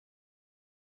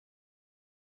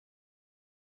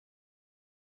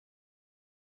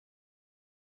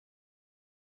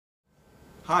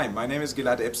Hi, my name is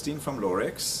Gilad Epstein from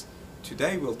Lorex.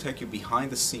 Today we'll take you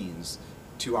behind the scenes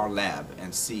to our lab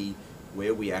and see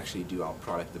where we actually do our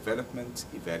product development,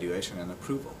 evaluation and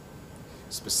approval.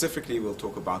 Specifically, we'll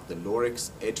talk about the Lorex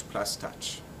Edge Plus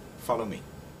Touch. Follow me.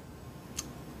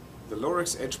 The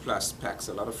Lorex Edge Plus packs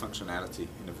a lot of functionality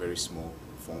in a very small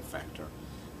form factor.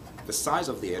 The size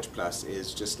of the Edge Plus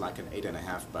is just like an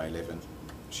 8.5 by 11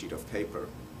 sheet of paper,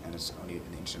 and it's only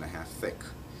 1.5 inches thick.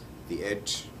 The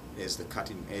Edge is the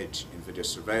cutting edge in video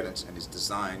surveillance and is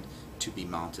designed to be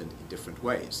mounted in different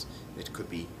ways. It could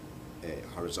be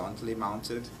horizontally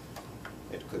mounted,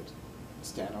 it could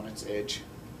stand on its edge,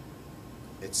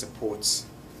 it supports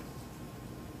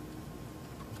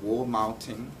wall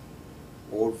mounting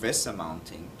or VESA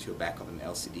mounting to the back of an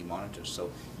LCD monitor.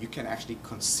 So you can actually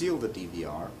conceal the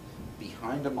DVR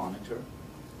behind a monitor,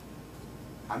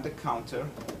 under counter,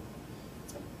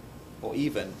 or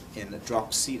even in a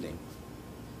drop ceiling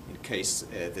in case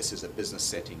this is a business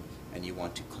setting and you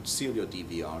want to conceal your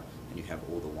DVR and you have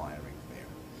all the wiring there.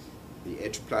 The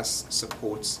Edge Plus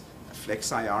supports a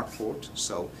Flex IR port,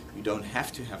 so you don't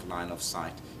have to have line of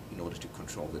sight in order to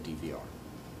control the DVR.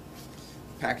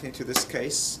 Packed into this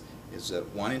case is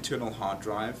one internal hard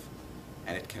drive,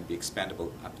 and it can be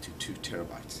expandable up to 2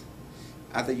 terabytes.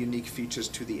 Other unique features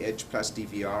to the Edge Plus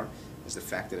DVR is the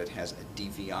fact that it has a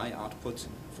DVI output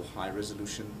for high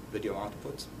resolution video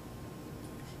output,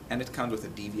 and it comes with a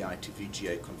DVI to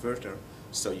VGA converter,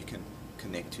 so you can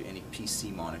connect to any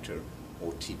PC monitor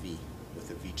or TV with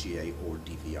a VGA or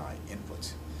DVI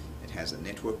input. It has a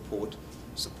network port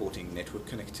supporting network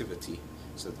connectivity,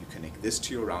 so that you connect this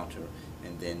to your router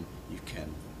and then you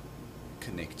can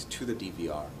connect to the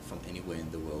DVR from anywhere in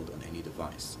the world on any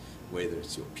device, whether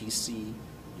it's your PC,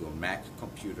 your Mac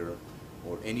computer,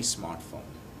 or any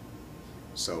smartphone.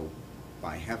 So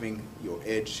by having your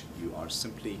Edge, you are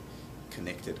simply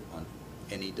connected on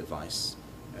any device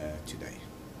today.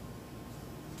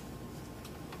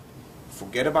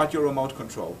 Forget about your remote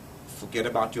control, forget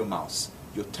about your mouse.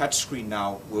 Your touch screen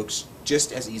now works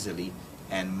just as easily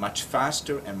and much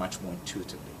faster and much more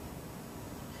intuitively.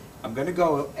 I'm going to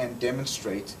go and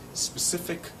demonstrate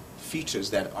specific features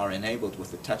that are enabled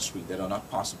with the touchscreen that are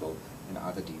not possible in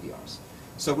other DVRs.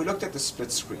 So we looked at the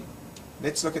split screen.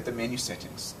 Let's look at the menu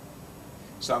settings.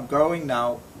 So I'm going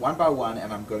now one by one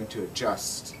and I'm going to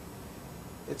adjust.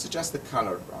 Let's adjust the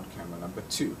color on camera number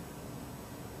 2.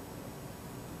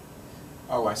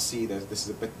 Oh, I see that this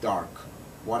is a bit dark.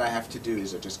 What I have to do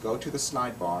is I just go to the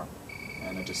slide bar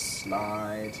and I just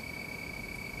slide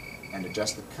and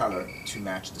adjust the color to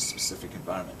match the specific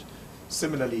environment.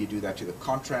 Similarly, you do that to the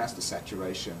contrast, the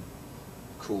saturation,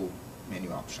 cool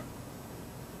menu option.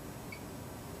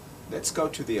 Let's go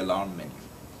to the alarm menu.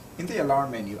 In the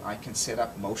alarm menu, I can set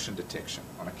up motion detection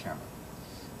on a camera.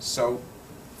 So,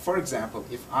 for example,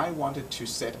 if I wanted to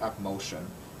set up motion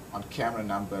on camera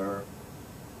number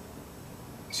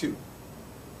 2,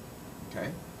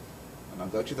 okay, and I'll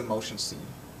go to the motion scene.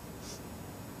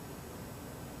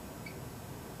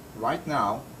 Right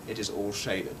now, it is all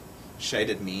shaded.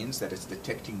 Shaded means that it's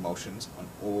detecting motions on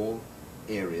all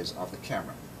areas of the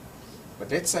camera.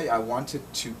 But let's say I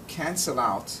wanted to cancel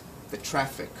out the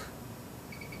traffic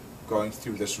going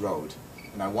through this road,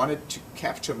 and I wanted to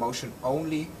capture motion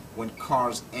only when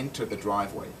cars enter the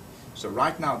driveway. So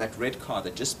right now, that red car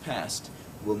that just passed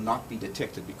will not be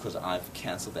detected because I've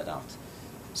canceled that out.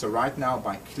 So right now,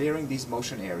 by clearing these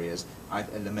motion areas,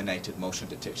 I've eliminated motion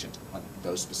detection on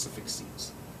those specific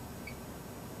scenes.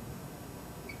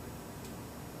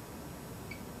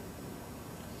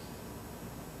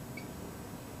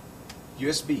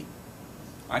 USB.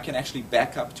 I can actually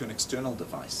back up to an external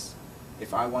device.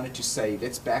 If I wanted to say,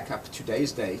 let's back up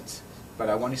today's date, but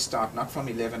I want to start not from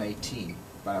 11:18,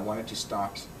 but I wanted to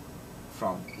start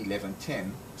from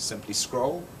 11:10, simply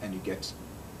scroll and you get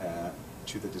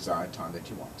to the desired time that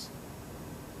you want.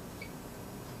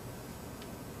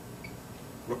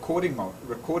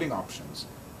 Recording options.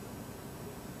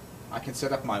 I can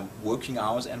set up my working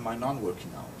hours and my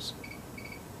non-working hours.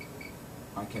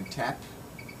 I can tap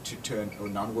to turn a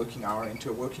non-working hour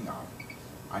into a working hour.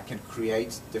 I can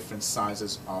create different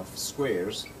sizes of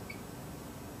squares.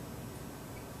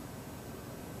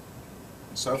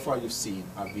 And so far you've seen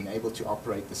I've been able to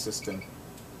operate the system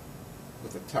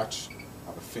with a touch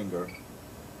of a finger.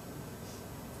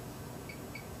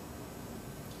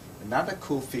 Another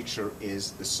cool feature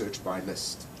is the search by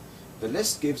list. The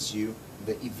list gives you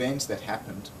the events that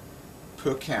happened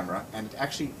per camera, and it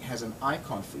actually has an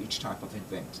icon for each type of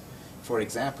event. For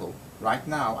example, right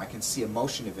now I can see a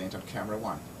motion event on camera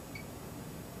 1.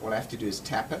 All I have to do is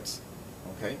tap it,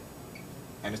 okay,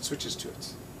 and it switches to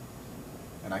it.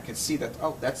 and I can see that,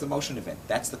 oh, that's the motion event.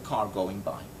 That's the car going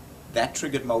by. That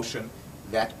triggered motion,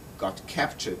 that got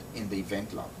captured in the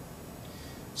event log.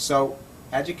 So,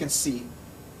 as you can see,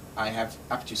 I have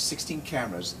up to 16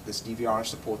 cameras. This DVR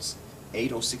supports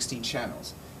 8 or 16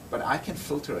 channels. But I can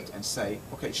filter it and say,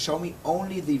 okay, show me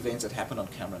only the events that happen on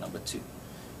camera number 2.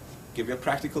 Give you a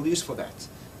practical use for that.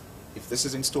 If this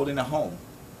is installed in a home,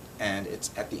 and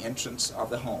it's at the entrance of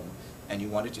the home, and you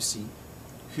wanted to see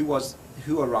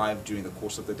who arrived during the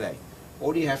course of the day,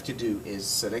 all you have to do is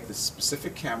select the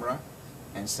specific camera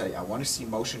and say, I want to see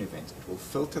motion events. It will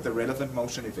filter the relevant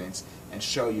motion events and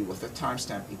show you with a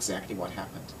timestamp exactly what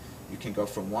happened. You can go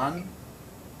from one,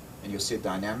 and you'll see it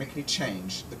dynamically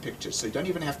change the picture. So you don't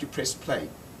even have to press play.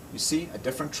 You see a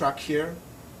different truck here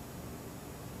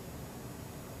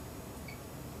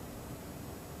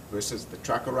versus the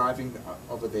truck arriving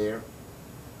over there,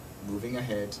 moving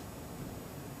ahead,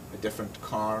 a different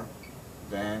car,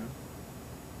 van.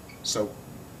 So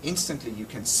instantly you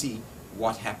can see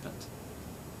what happened.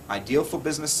 Ideal for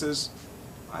businesses,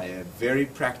 very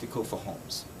practical for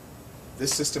homes.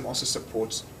 This system also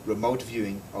supports remote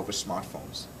viewing over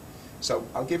smartphones. So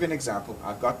I'll give you an example.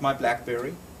 I've got my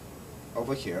BlackBerry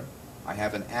over here. I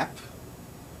have an app.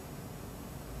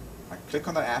 I click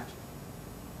on the app,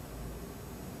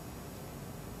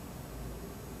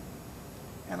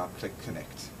 and I'll click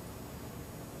connect.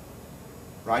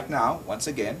 Right now, once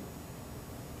again,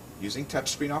 using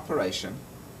touchscreen operation,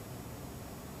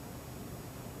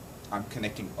 I'm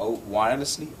connecting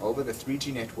wirelessly over the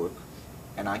 3G network,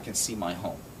 and I can see my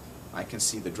home. I can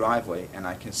see the driveway, and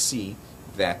I can see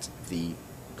that the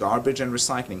garbage and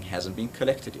recycling hasn't been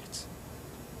collected yet.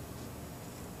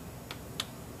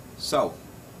 So,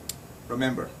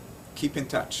 remember, keep in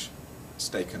touch,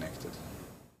 stay connected.